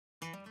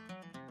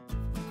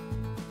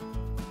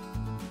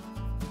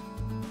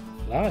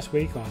last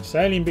week on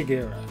Sailing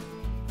Bagheera.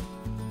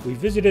 We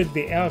visited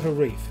the outer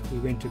reef. We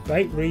went to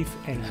Bait Reef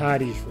and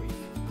Hardy's Reef,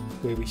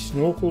 where we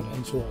snorkeled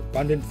and saw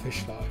abundant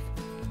fish life.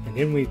 And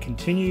then we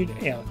continued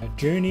our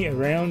journey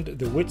around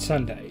the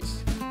Whitsundays.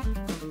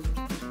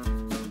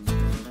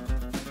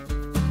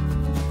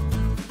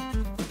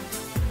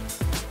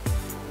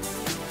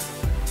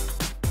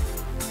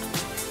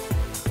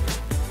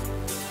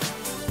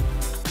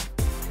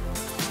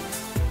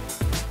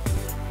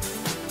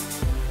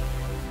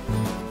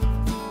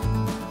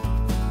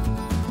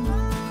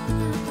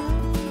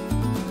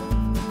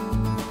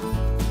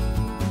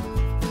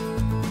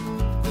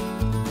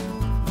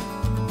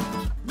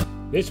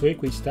 This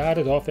week we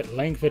started off at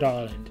Langford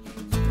Island.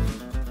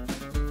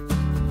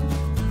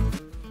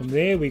 From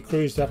there we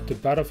cruised up to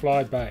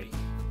Butterfly Bay,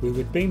 where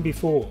we'd been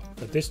before,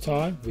 but this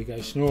time we go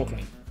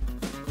snorkeling.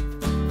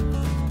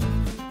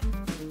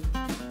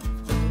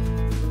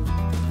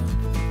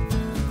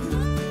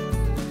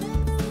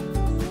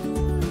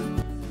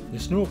 The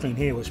snorkeling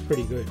here was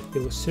pretty good.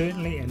 There was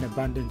certainly an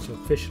abundance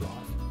of fish life,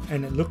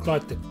 and it looked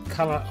like the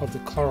colour of the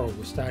coral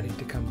was starting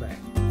to come back.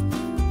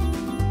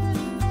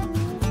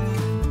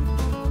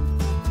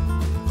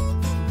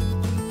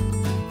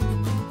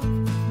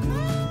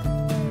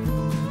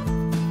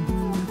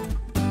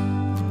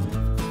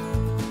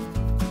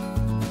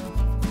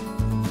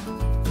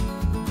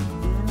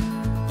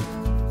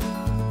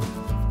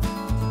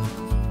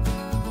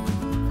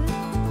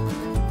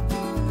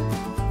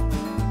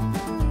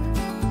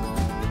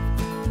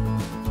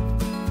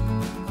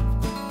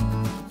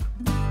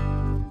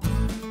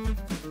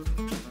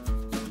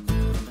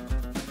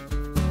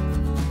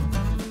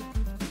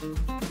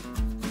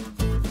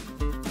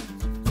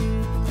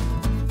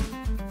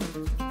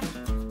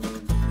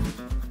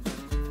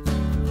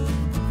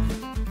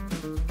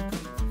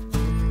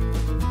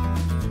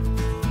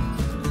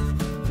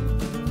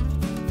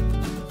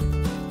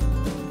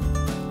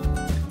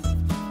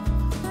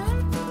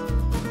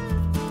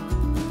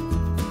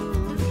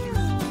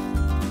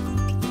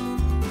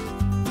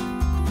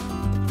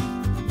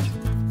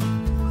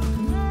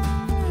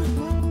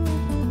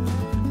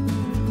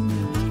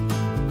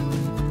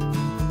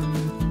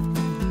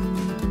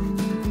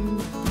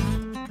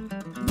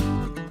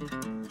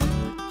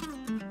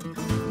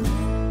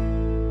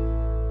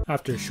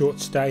 After a short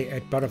stay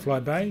at Butterfly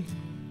Bay,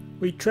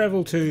 we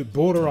travelled to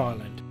Border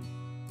Island.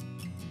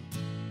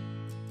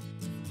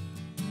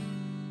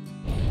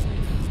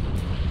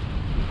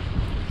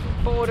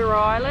 Border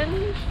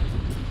Island.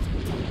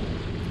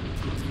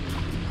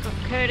 Got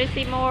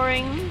courtesy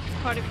moorings,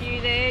 quite a few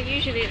there.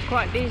 Usually it's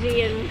quite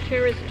busy in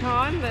tourist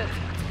time, but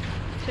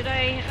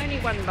today only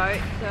one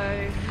boat,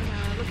 so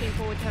looking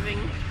forward to having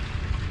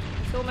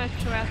this almost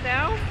to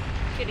ourselves.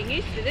 Getting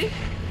used to this.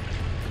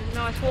 There's a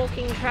nice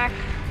walking track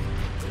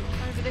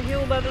over the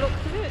hill by the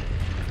looks of it.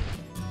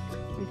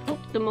 We've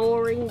hooked the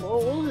mooring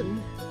wall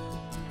and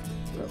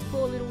got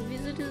 4 little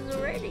visitors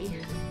already.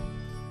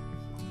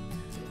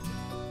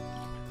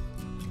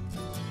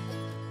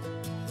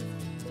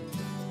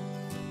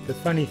 The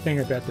funny thing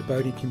about the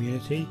boating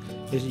community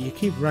is that you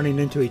keep running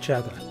into each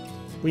other.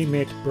 We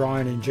met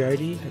Brian and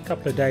Jody a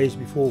couple of days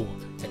before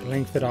at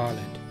Langford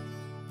Island.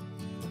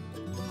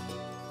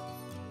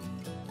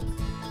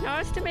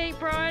 Nice to meet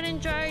Brian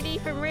and Jody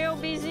from Real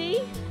Busy.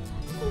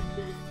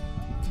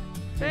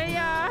 See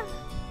ya!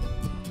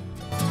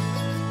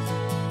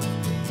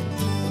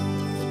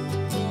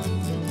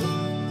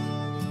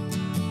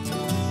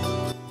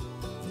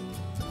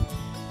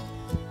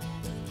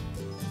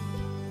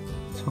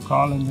 Hook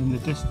Island in the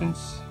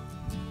distance.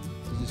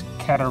 This is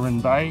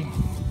Karanga Bay.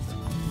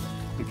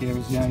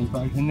 Bagheera's the only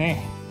boat in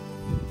there.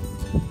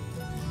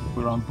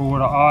 We're on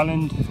Border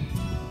Island,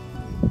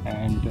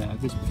 and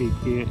this peak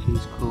here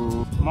is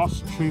called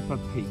Moss Trooper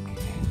Peak.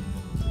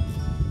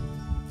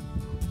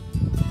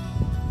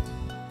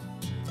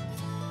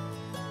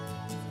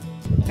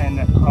 And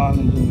that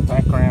island in the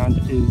background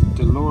is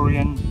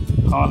DeLorean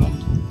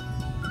Island.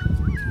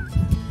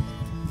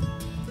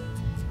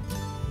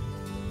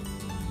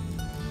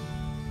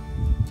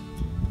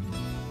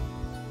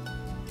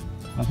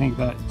 I think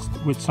that's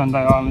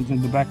Whitsunday Islands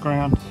in the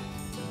background.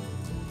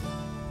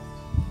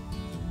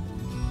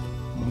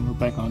 And we're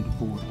back onto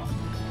Border.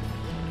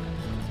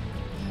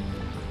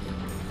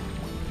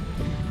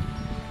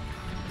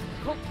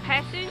 Hook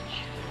Passage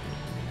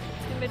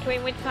in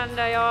between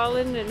Whitsunday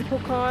Island and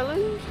Hook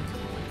Island.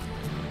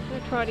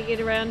 We'll try to get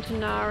around to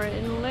Nara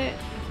Inlet.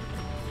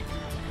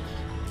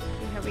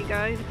 See how we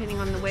go, depending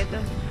on the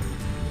weather.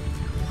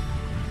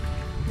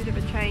 Bit of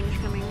a change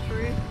coming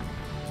through.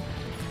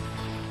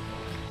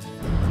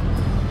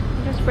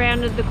 Just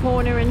rounded the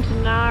corner into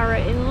Nara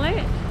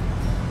Inlet.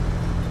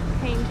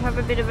 Keen to have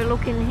a bit of a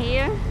look in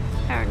here.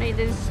 Apparently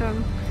there's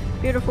some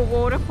beautiful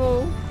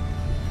waterfall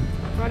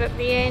right at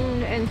the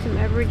end and some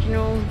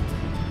Aboriginal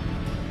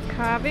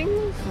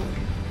carvings.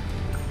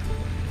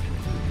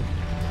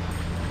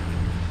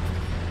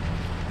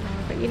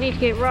 But you need to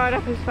get right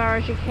up as far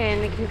as you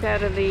can to keep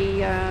out of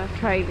the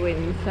trade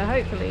winds. So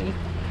hopefully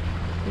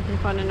you can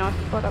find a nice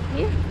spot up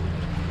here.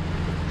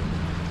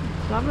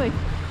 It's lovely.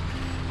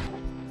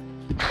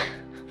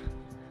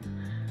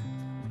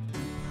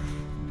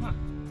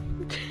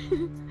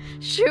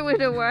 shoo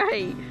it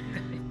away.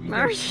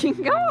 Murray,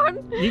 go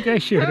on. You go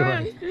shoo it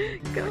away.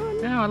 Go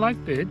on. No, I like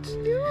birds.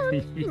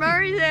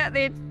 Murray's out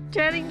there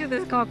chatting to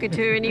this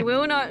cockatoo and he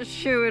will not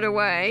shoo it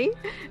away.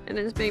 And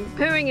it's been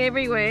pooing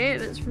everywhere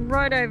and it's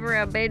right over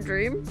our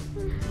bedroom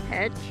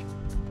hatch.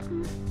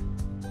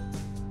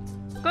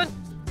 Good.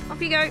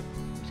 Off you go.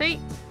 See?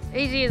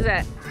 Easy as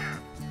that.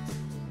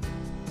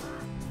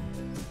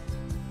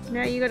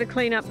 Now you got to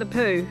clean up the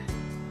poo.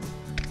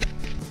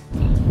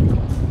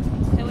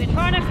 So we're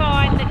trying to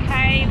find the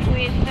cave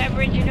with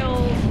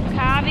Aboriginal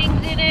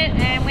carvings in it,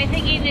 and we're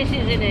thinking this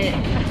isn't it.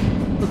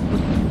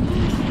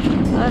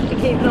 I'll have to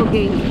keep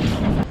looking.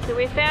 So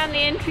we found the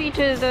entry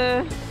to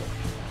the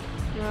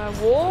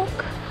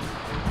walk.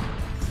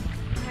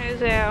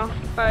 There's our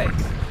boat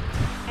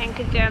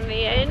anchored down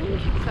the end.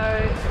 So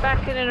it's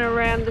back in and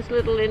around this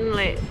little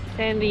inlet,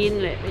 sandy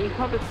inlet, that you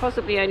probably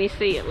possibly only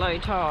see at low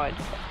tide.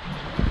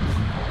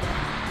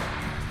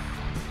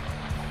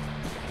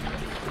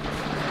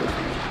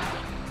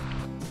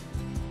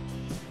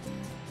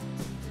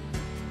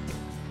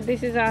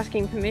 This is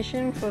asking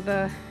permission for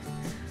the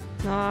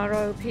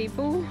Nara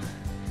people,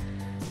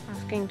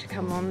 asking to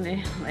come on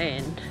their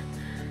land.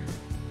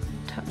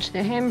 Touch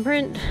their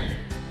handprint.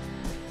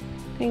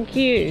 Thank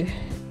you.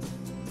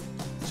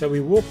 So we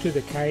walked to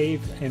the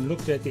cave and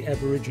looked at the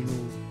Aboriginal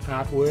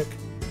artwork.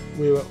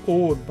 We were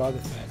awed by the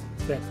fact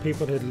that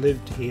people had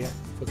lived here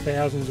for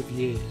thousands of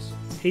years.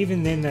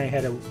 Even then they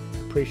had an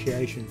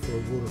appreciation for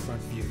a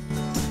waterfront view.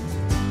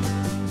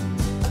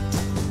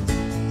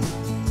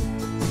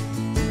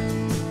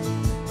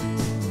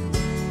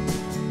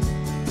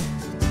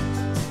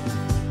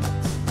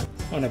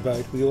 On a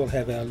boat, we all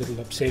have our little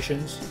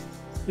obsessions.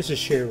 This is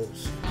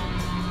Cheryl's.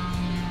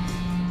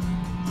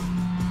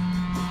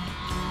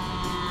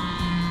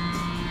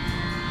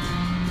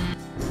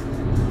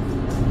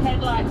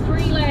 Had like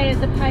 3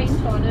 layers of paint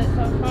on it,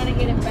 so I'm trying to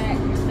get it back,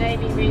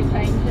 maybe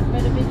repaint it,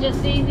 but it'd be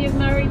just easier if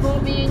Murray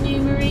bought me a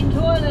new marine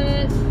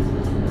toilet.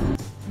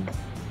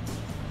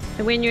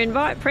 So when you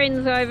invite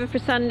friends over for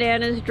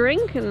sundowners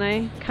drink and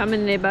they come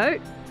in their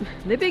boat,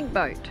 their big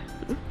boat.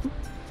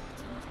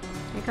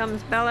 Here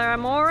comes Bella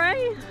Amore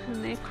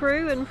and their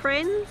crew and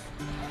friends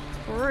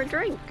for a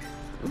drink.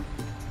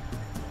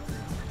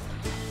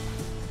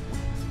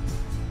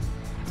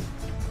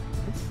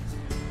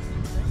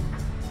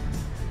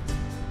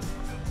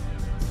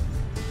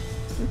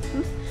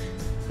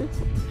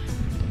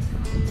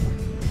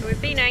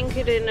 We've been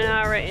anchored in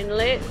Nara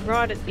Inlet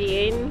right at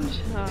the end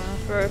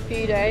for a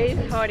few days,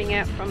 hiding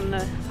out from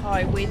the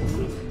high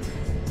winds.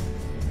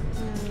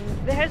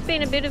 There has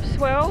been a bit of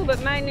swell,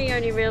 but mainly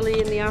only really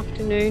in the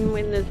afternoon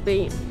when there's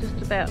been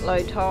just about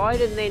low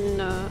tide, and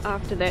then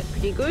after that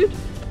pretty good.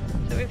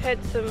 So we've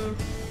had some,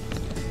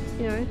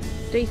 you know,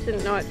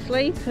 decent night's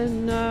sleep,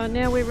 and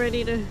now we're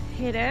ready to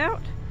head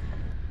out.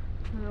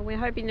 We're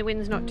hoping the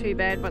wind's not too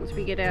bad once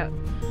we get out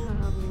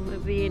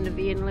of the end of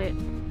the inlet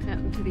out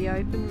into the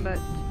open, but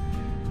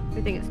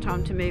we think it's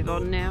time to move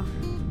on now.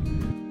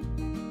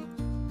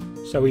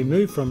 So we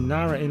moved from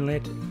Nara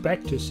Inlet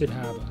back to Sid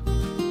Harbour.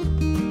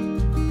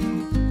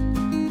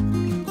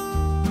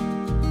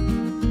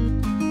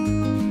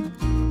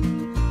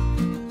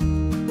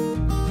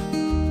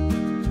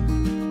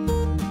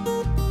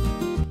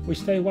 We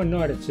stay one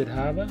night at Sid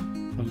Harbour.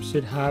 From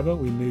Sid Harbour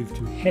we move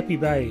to Happy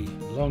Bay,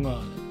 Long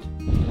Island.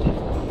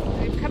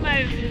 We've come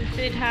over to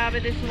Sid Harbour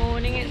this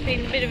morning. It's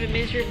been a bit of a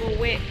miserable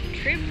wet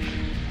trip.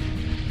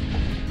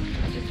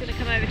 I'm just going to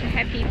come over to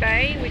Happy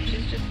Bay, which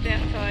is just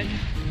outside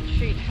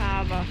Shute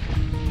Harbour.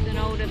 It's an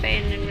old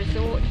abandoned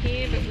resort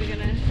here, but we're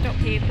going to stop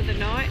here for the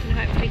night and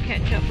hopefully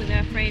catch up with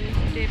our friends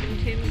Deb and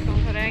Tim from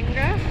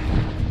Karanga.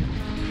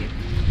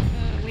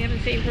 We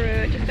haven't seen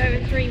for just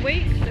over 3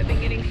 weeks. They've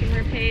been getting some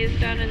repairs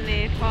done and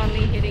they're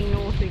finally heading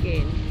north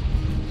again.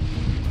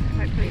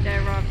 Hopefully they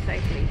arrive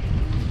safely.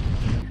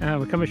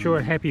 We're coming ashore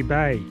at Happy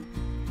Bay.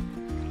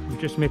 We've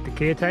just met the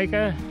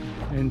caretaker,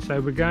 and so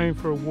we're going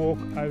for a walk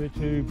over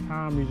to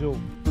Palm Resort.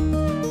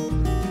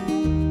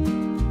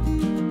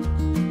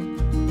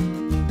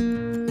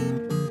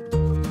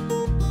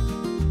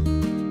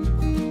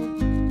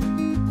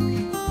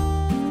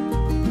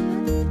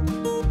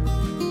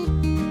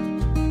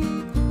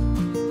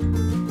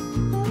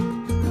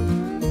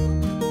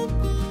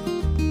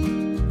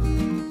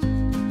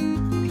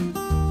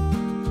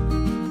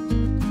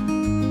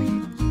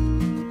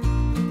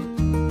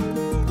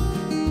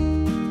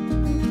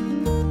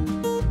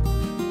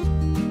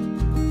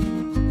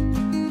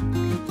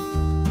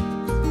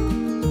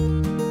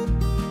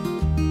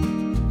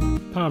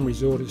 Palm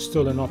Resort is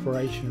still an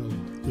operational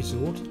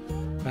resort,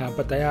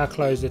 but they are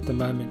closed at the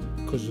moment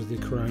because of the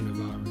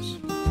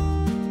coronavirus.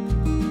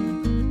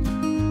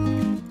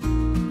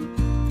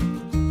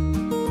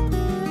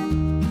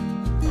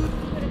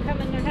 Gonna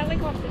come in the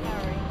helicopter,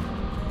 Nari.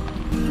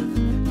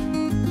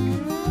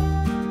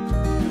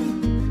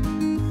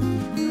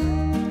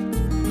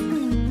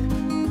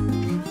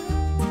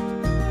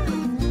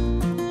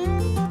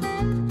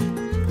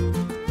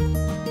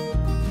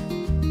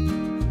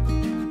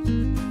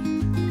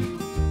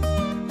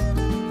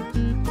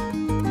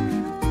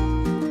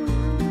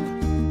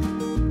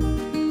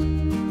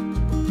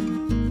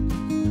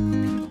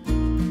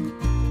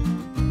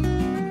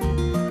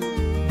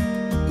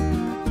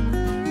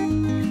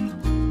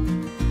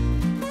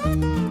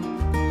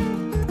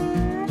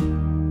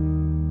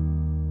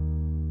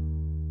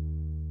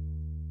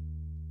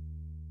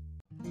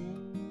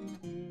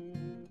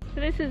 So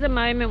this is a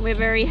moment we're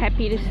very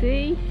happy to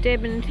see.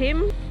 Deb and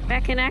Tim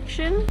back in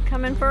action,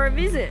 coming for a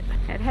visit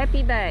at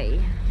Happy Bay.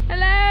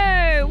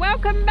 Hello,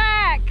 welcome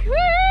back.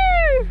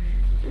 Woo!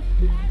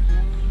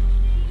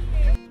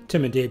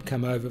 Tim and Deb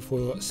come over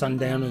for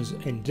sundowners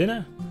and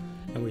dinner,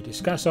 and we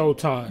discuss old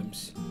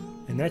times.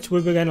 And that's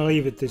where we're going to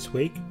leave it this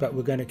week, but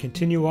we're going to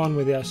continue on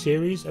with our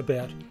series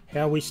about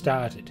how we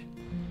started.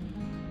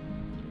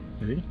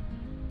 Ready?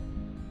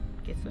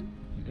 Guess so.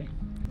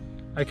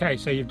 Okay,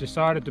 so you've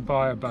decided to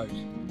buy a boat,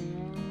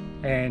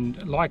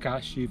 and like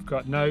us, you've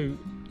got no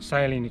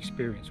sailing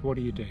experience. What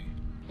do?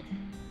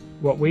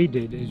 What we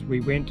did is we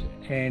went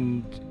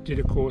and did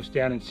a course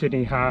down in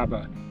Sydney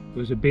Harbour. It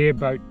was a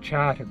bareboat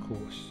charter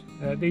course.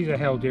 These are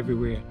held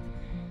everywhere.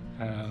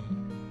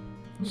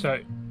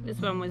 This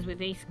one was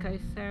with East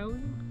Coast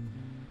Sailing,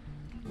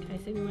 in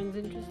case anyone's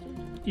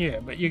interested. Yeah,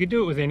 but you could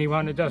do it with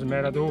anyone, it doesn't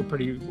matter. They're all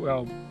pretty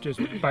well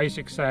just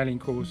basic sailing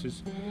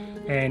courses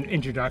and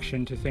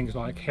introduction to things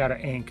like how to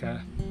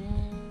anchor.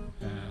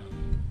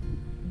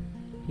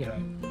 You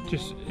know,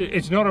 just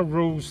it's not a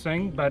rules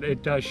thing, but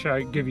it does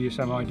give you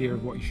some idea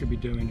of what you should be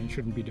doing and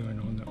shouldn't be doing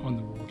on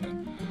the water.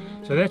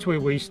 So that's where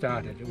we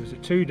started. It was a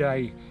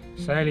 2-day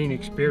sailing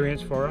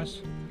experience for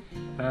us.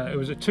 It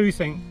was a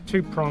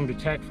two-pronged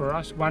attack for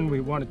us. One,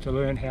 we wanted to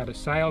learn how to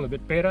sail a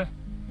bit better,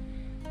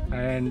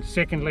 and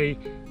secondly,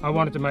 I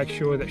wanted to make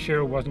sure that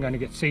Cheryl wasn't going to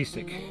get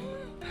seasick.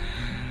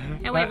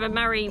 However,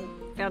 Murray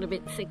felt a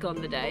bit sick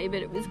on the day,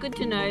 but it was good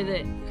to know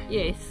that,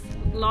 yes,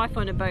 life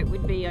on a boat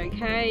would be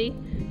okay.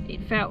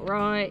 It felt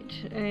right,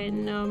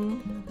 and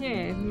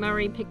yeah,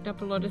 Murray picked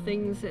up a lot of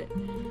things that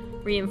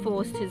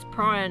reinforced his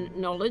prior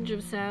knowledge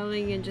of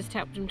sailing and just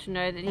helped him to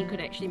know that he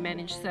could actually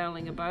manage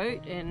sailing a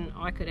boat, and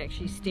I could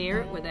actually steer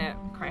it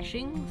without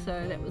crashing,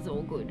 so that was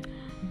all good.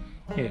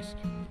 Yes.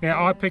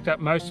 Now, I picked up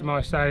most of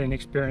my sailing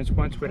experience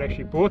once we'd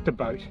actually bought the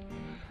boat,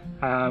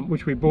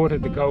 which we bought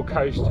at the Gold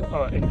Coast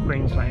in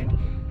Queensland,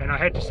 and I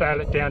had to sail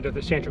it down to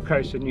the central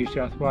coast of New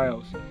South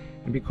Wales.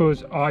 And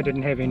because I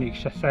didn't have any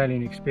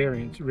sailing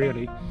experience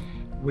really,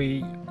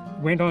 we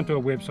went onto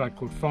a website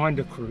called Find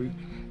a Crew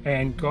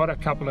and got a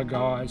couple of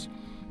guys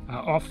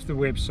off the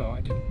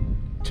website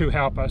to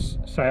help us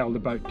sail the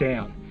boat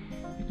down.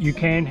 You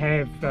can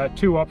have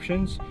two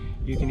options.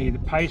 You can either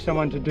pay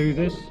someone to do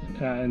this,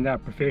 and they're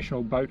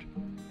professional boat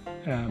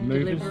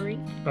movers,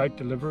 boat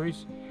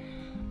deliveries,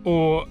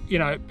 or you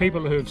know,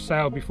 people who have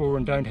sailed before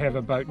and don't have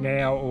a boat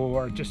now,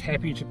 or are just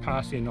happy to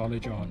pass their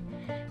knowledge on.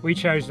 We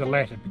chose the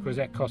latter because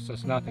that costs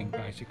us nothing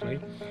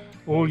basically.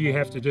 All you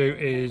have to do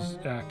is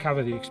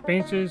cover the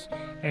expenses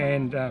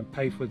and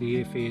pay for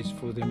the airfares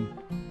for them.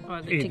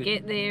 Either to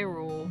get there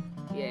or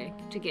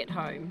to get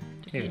home,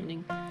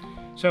 depending. Yeah.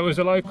 So it was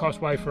a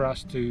low-cost way for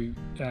us to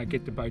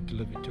get the boat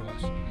delivered to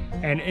us.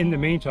 And in the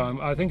meantime,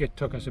 I think it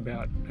took us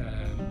about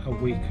a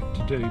week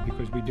to do,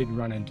 because we did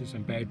run into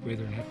some bad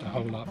weather and had to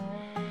hole up.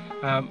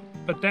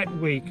 But that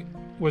week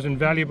was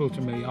invaluable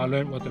to me. I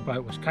learned what the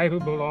boat was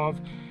capable of.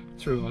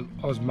 Through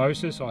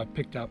osmosis, I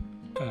picked up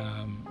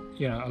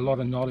you know, a lot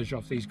of knowledge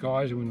off these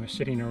guys when we're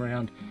sitting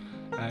around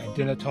at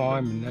dinner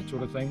time and that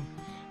sort of thing.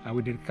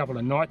 We did a couple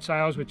of night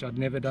sails, which I'd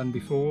never done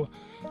before.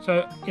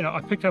 So, you know,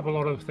 I picked up a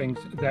lot of things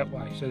that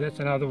way. So that's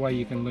another way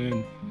you can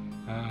learn,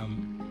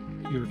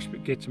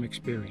 get some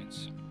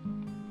experience.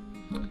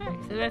 Okay,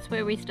 so that's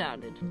where we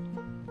started.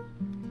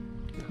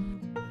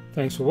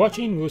 Thanks for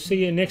watching. We'll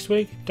see you next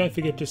week. Don't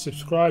forget to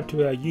subscribe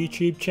to our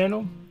YouTube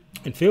channel,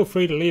 and feel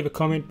free to leave a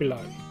comment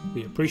below.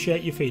 We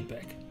appreciate your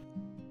feedback.